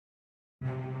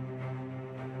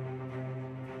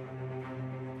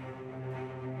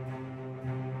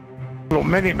Little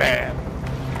mini man.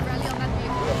 Rally on that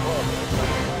vehicle.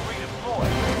 Redeploy.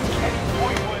 Any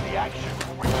point-worthy action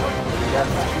will return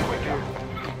to the quicker.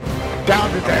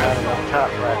 Down to death. Top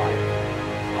right.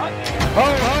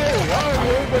 Oh,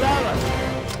 move it out.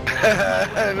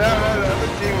 No, the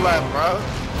other team left, bro.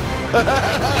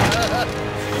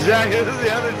 Jack, this is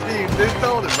the other team. They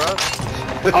stole it, bro.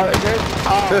 Oh, they did?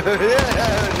 Oh.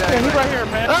 Yeah, he's right here,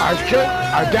 man.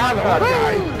 I downed that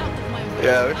guy.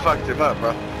 Yeah, we fucked him up,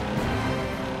 bro.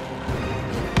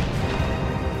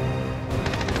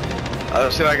 Oh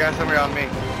shit, I got somebody on me.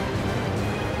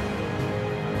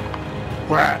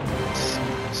 Where?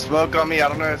 Smoke on me, I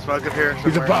don't know, smoke up here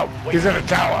somewhere. He's above. He's in a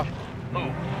tower.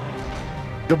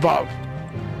 He's above.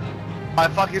 I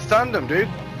fucking stunned him, dude.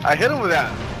 I hit him with that.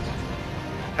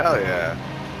 Hell yeah.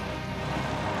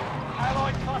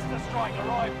 Allied cluster strike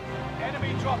arrived.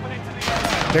 Enemy dropping into the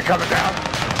area. They're coming down.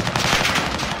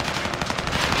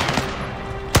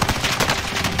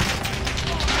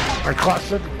 I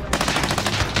clustered.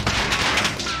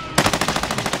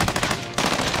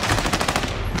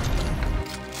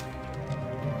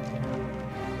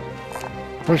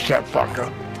 Push that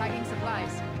fucker. Tagging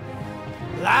supplies.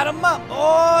 Light 'em up,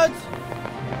 boys!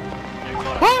 You've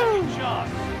got a second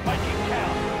chance. Make it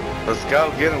count. Let's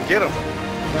go, get him, get him.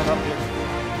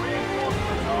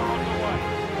 Reinforcements are on the way.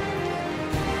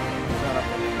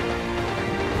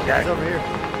 Guys over here.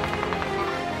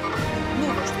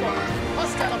 Mover spotted.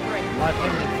 Hostile operator.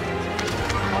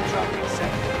 Contract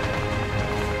accepted.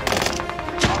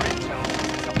 Our intel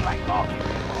is a black market.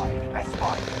 Let's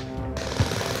fight.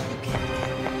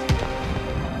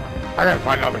 I gotta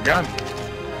find another gun.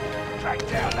 Track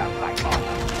down that black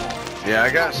market. Yeah, I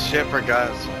got shit for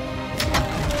guns.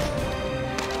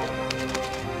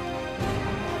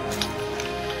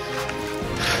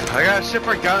 I got shit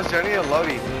for guns, I need a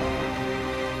loadie.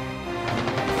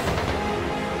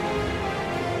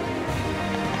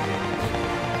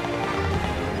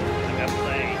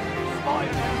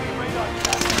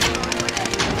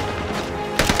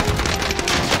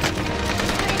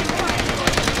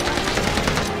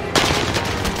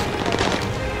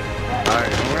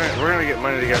 We're gonna get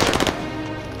money together.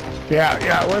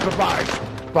 Yeah, where's the behind?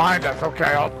 Behind us, okay,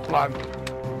 I'll run.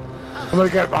 I'm gonna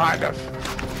get behind us.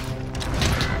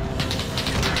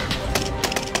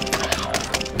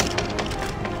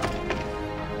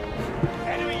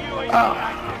 Enemy UAV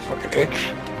Ah, fucking itch.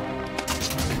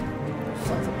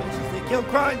 Sons of bitches, they kill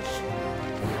Crunch!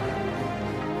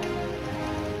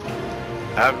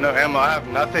 I have no ammo, I have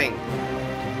nothing.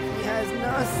 He has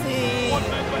nothing! One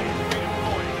member is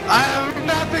redeployed. I have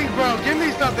nothing, bro. Give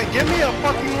me something. Give me a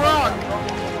fucking rock.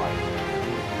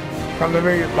 Come to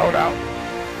me, load out.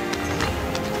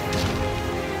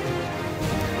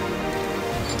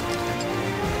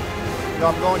 Yo,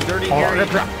 I'm going dirty Oh, Harry.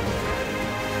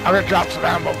 I'm gonna drop some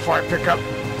ammo before I pick up.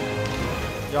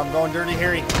 Yo, I'm going dirty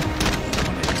Harry.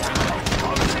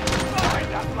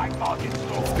 That black market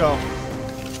store. Let's go.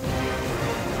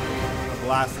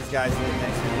 Blast these guys in the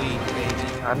next week,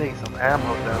 baby. I need some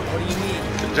ammo though. What do you need?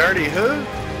 Dirty who?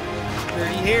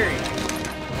 Dirty Harry.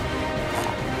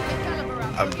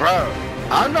 Bro,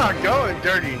 I'm not going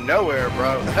dirty nowhere,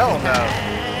 bro. Hell no.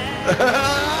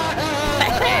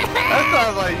 That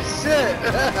sounds like shit.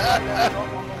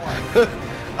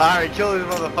 Alright, kill these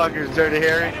motherfuckers, Dirty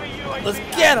Harry. Let's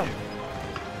get him.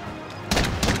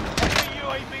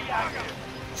 UAV active.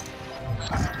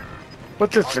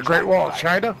 What's this, the Great Wall of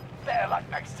China? Better luck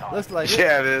next time. Looks like it.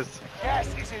 Yeah, it is. Gas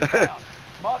is inbound.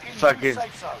 Marking Fucking. new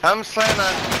safe zone. I'm slaying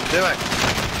that. Do it.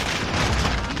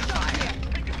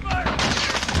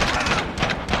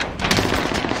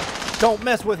 Don't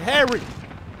mess with Harry.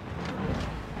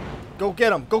 Go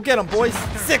get him, boys.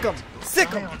 Sick him, sick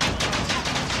him.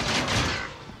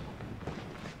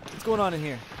 What's going on in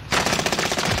here?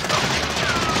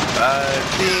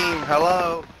 Team,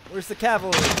 hello. Where's the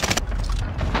cavalry?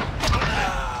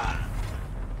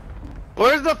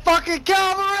 Where's the fucking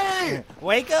cavalry?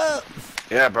 Wake up.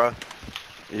 Yeah, bro.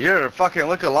 You're fucking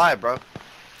look alive, bro.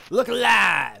 Look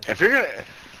alive. If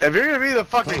you're gonna be the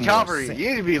fucking cavalry, you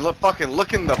need to be fucking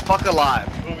looking the fuck alive.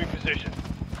 Moving position.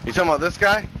 You talking about this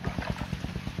guy?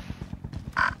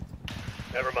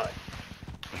 Never mind.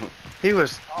 He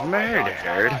was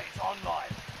murdered.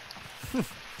 Online.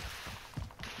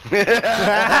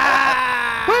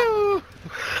 Woo!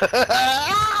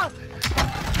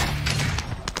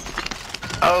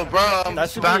 Oh, bro, I'm That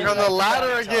should back be- on the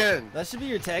ladder again. That should be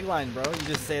your tagline, bro. You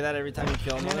just say that every time you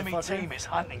kill An him, enemy team motherfucker. is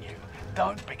hunting you.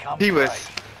 Don't become He was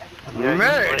prey.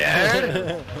 murdered.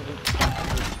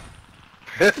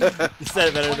 You said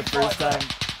it better the first time.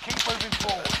 Keep moving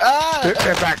forward. Ah!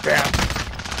 They're back down.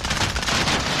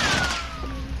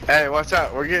 Hey, what's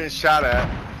up? We're getting shot at.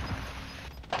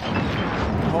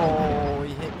 Oh,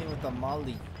 he hit me with a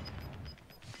molly.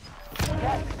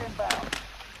 Gas is inbound.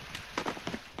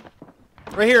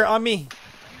 Right here, on me.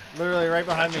 Literally right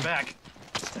behind me. Back.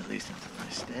 At least until I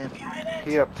stab you in it.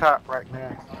 He up top right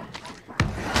now.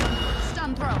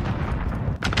 Stun throw.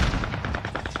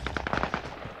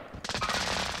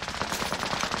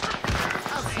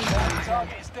 I'll see you.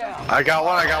 Target is down. I got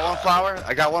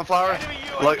one flower.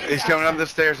 Look, he's coming up the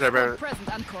stairs there, bro. Present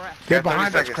and correct. Get 30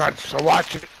 behind us, seconds. Crunch, so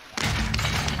watch it.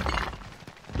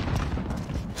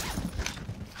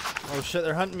 Oh shit,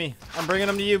 they're hunting me. I'm bringing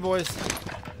them to you, boys.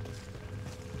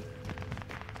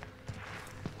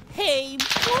 Hey, boys!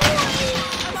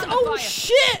 I'm under Oh fire.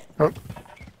 shit! Oh,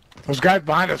 those guys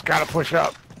behind us gotta push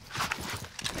up.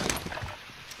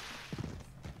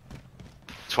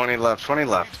 20 left. We've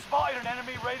spotted an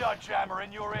enemy radar jammer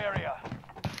in your area.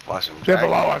 Watch him. They're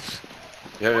below us.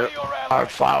 Yeah, One yeah. of your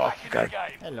allies flower. back in the Okay.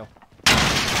 game. Hello.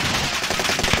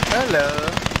 Hello.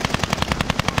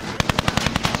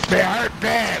 They hurt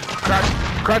bad.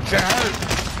 Crunch, they hurt.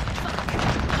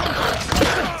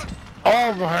 All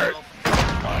of them hurt.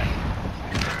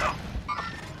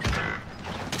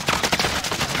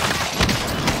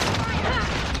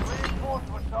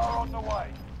 Reinforcements are on the way.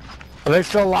 Are they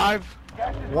still alive?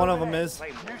 Gas is One of moving them in. is. New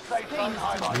safe zone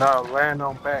highlighted. No, land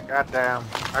on back. I down.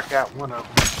 I got one of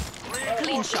them.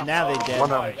 Clean shot. Now they dead.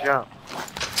 One of them jumped.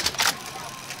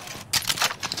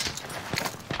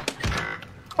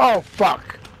 Oh,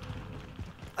 fuck.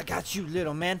 I got you,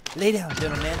 little man. Lay down,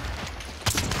 little man.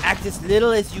 Act as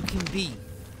little as you can be.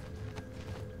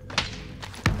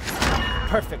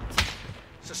 Perfect.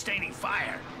 Sustaining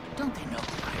fire. Don't they know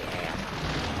who I am?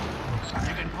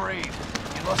 You can breathe.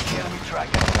 You lost the enemy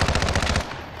tracker.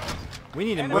 We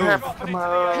need to Enemy move. dropping into the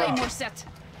area. Claymore set.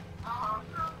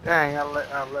 Dang, I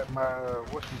let my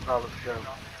whatchamacallit go.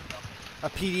 A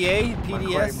PDA? My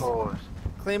PDS? claymores.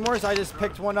 Claymores? I just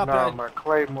picked one up. No, and my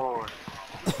claymores.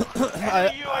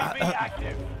 Enemy UAV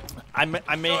active. I may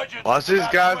Surgeons Watch these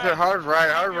back guys. away. They're hard right.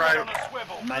 Keep your head on a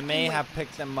swivel. I may have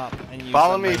picked them up and used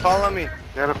Follow them me. later. Follow me.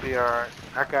 That'll be alright.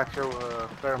 I got your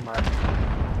thermite.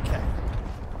 Okay.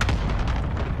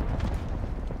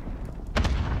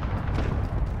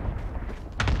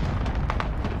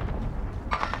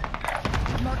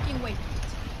 Marking waypoint.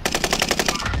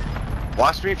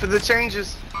 Watch me for the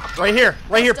changes. Right here,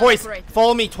 boys. Operate.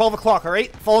 Follow me, 12 o'clock, all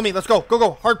right? Follow me, let's go, go,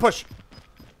 go. Hard push.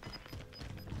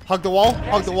 Hug the wall,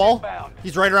 hug the wall.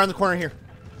 He's right around the corner here.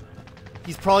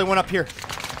 He's probably one up here.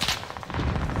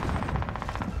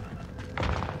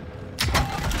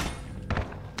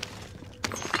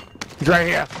 He's right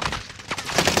here.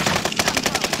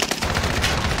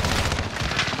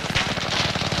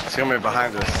 He's coming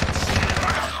behind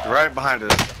us. Right behind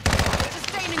us.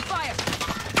 Sustaining fire.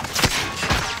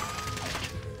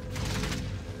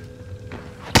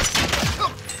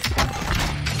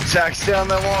 Jack, stay on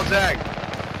that wall, Jack.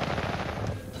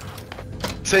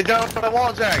 Stay down on the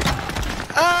wall, Jack.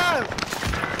 Ah!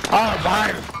 Oh,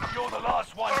 behind us. You're the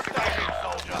last one standing,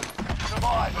 soldier.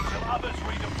 Survive until others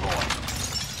redeploy.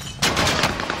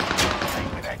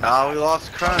 Oh, we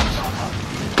lost Crunch.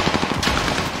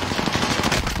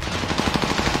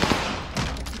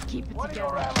 Keep it One of your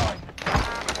together. allies.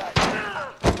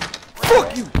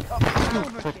 Fuck you!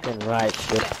 Fucking right,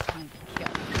 shit.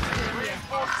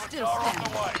 Reinforcements Still are on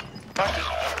standing. the way.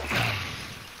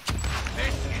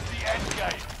 This is the end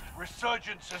game.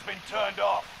 Resurgence has been turned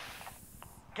off.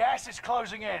 Gas is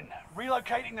closing in.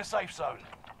 Relocating the safe zone.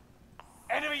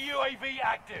 Enemy UAV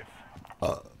active.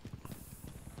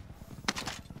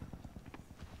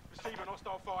 Receiving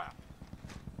hostile fire.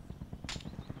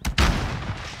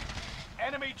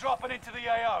 Enemy dropping into the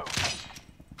AO.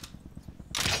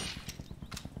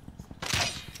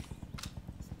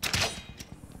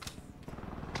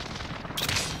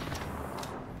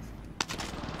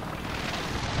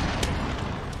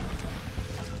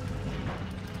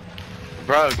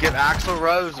 Bro, get Axel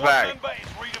Rose Squad back. member is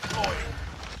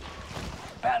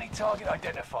redeploying. Bounty target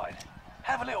identified.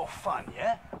 Have a little fun,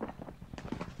 yeah?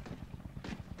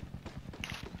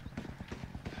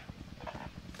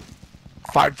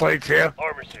 Five plates here.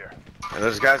 Armor's here. And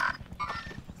those guys.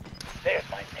 There's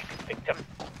my next victim.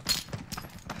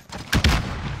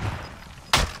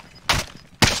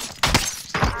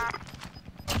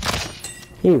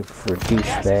 You for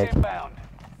Gas is douchebag. inbound.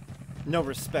 No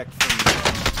respect for me.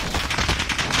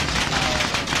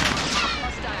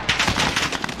 Hostile.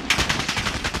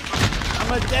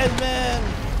 I'm a dead man!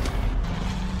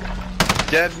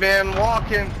 Dead man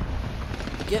walking.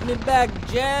 Get me back,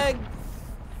 Jag!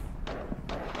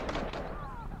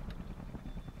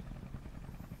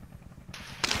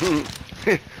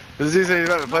 Does he say he's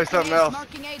about to play something else?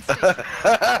 Marking aid station.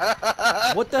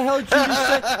 What the hell did you just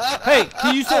say? Hey,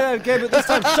 can you say that again? But this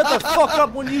time, shut the fuck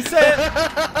up when you say it.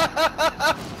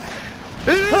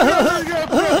 He's gonna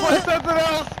play something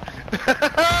else.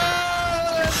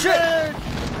 Shit.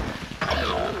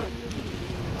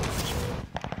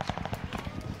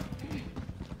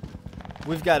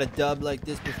 We've got a dub like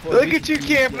this before. Look at you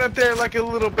camping up there like a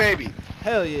little baby.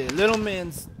 Hell yeah, little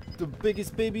man's the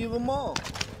biggest baby of them all.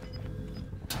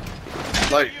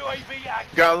 Like, UAV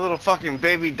active. got a little fucking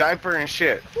baby diaper and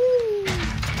shit.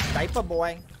 Diaper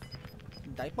boy.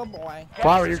 Diaper boy. Gas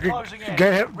Flower, is you can closing in.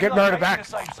 get murder Relocating back. the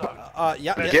safe zone.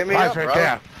 Yeah. Get me Lies up, right bro.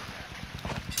 there.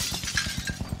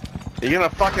 You gonna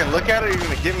fucking look at it or you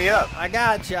gonna get me up? I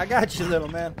got you, little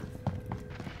man.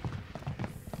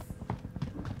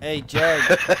 Hey, Jag,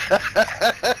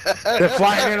 They're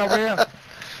flying in over here.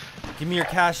 give me your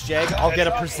cash, Jag. I'll get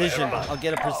a precision. I'll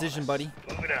get a precision, buddy.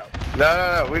 Move it out.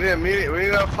 No, we didn't meet it. We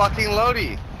need a fucking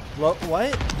loadie. What?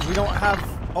 We don't have.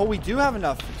 Oh, we do have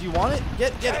enough. Do you want it?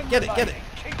 Get it.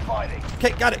 Keep fighting.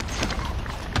 Okay, got it.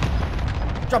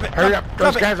 Drop it. Hurry up.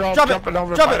 Drop Those guys are all drop jumping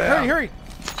over Drop by it. now. Hurry.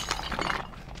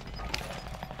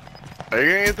 Are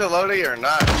you gonna get the loadie or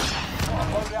not?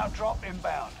 Loadout drop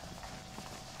inbound.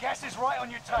 Gas is right on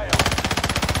your tail. Allied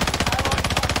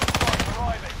forces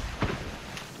arriving.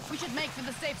 We should make for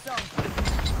the safe zone.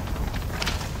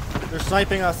 They're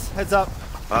sniping us. Heads up.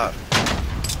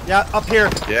 Yeah, up here.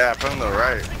 Yeah, from the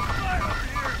right.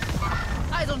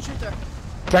 Eyes on shooter.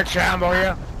 Check your ammo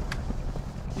here.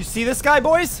 You see this guy,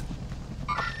 boys?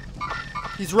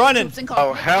 He's running. Troops in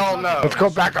Oh, conflict. hell no. Let's go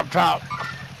back up top.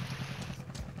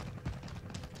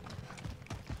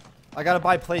 I gotta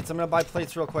buy plates. I'm gonna buy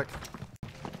plates real quick.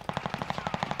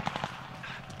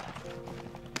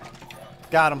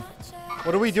 Got him.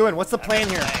 What are we doing? What's the plan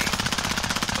here?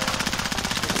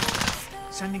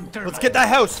 Sending terminal. Let's get that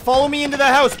house. Follow me into the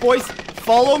house, boys.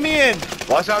 Follow me in.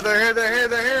 Watch out, they're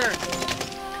here.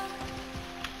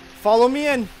 Follow me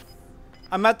in.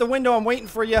 I'm at the window. I'm waiting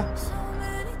for you.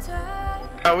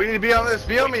 Oh, we need to be on this.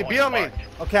 Be on me.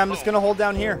 Okay, I'm just gonna hold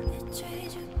down here.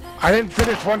 I didn't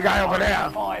finish one guy over there.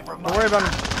 Don't worry about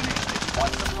him.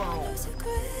 Once and for all.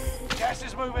 Gas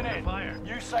is moving in. Fire.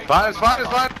 You safe. Fine.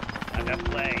 I got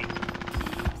play.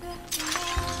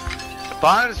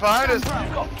 Behind us.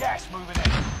 We've got gas moving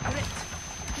in.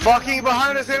 Fucking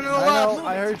behind us into the I left. know.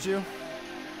 I heard you.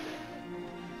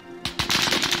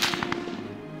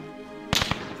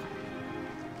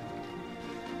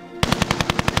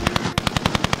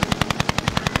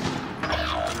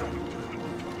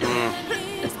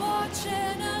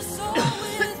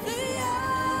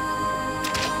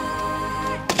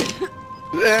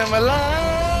 Am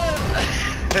alive?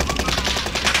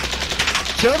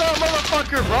 Kill that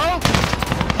motherfucker, bro!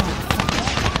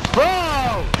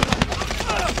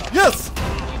 Yes.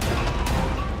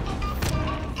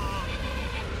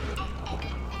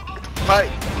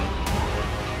 Fight!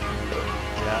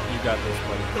 Yeah, you got this,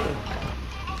 buddy.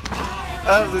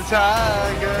 Of the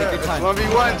tiger. Take your time.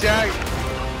 1v1, Jack.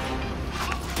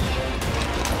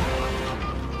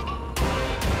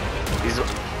 He's.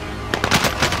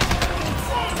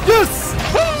 Yes!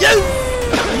 Yes!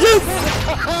 Yes!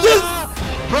 Yes!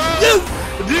 Bro! Yes!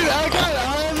 Dude, I got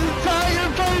Eye of the Tiger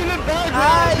playing in the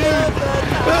background, dude!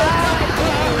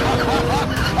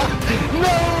 No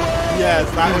way! Yes,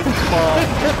 that was fun.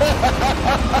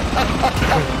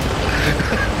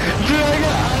 Dude, I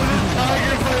got Eye of the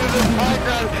Tiger playing in the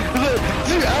background.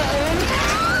 Dude,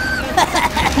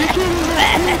 you can't even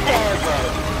see that, bro.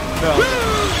 No.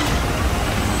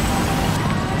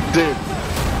 Dude.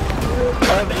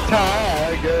 I'm the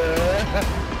tiger.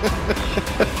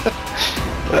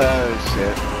 Oh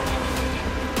shit.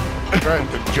 Trying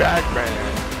to Jag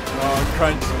man. Oh,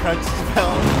 crunch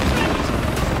spell.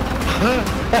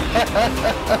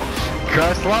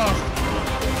 Crunch lost.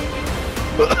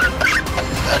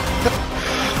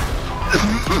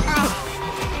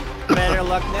 Better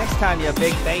luck next time, you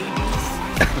big babies.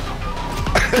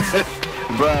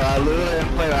 Bro, I literally am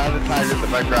playing Eye of the Tiger in the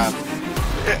background.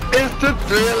 It's the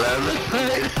thrill of the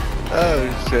fight. Oh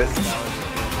shit.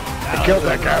 I killed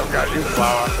that guy who got you,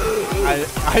 Flower.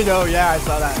 I know, yeah, I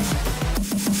saw that.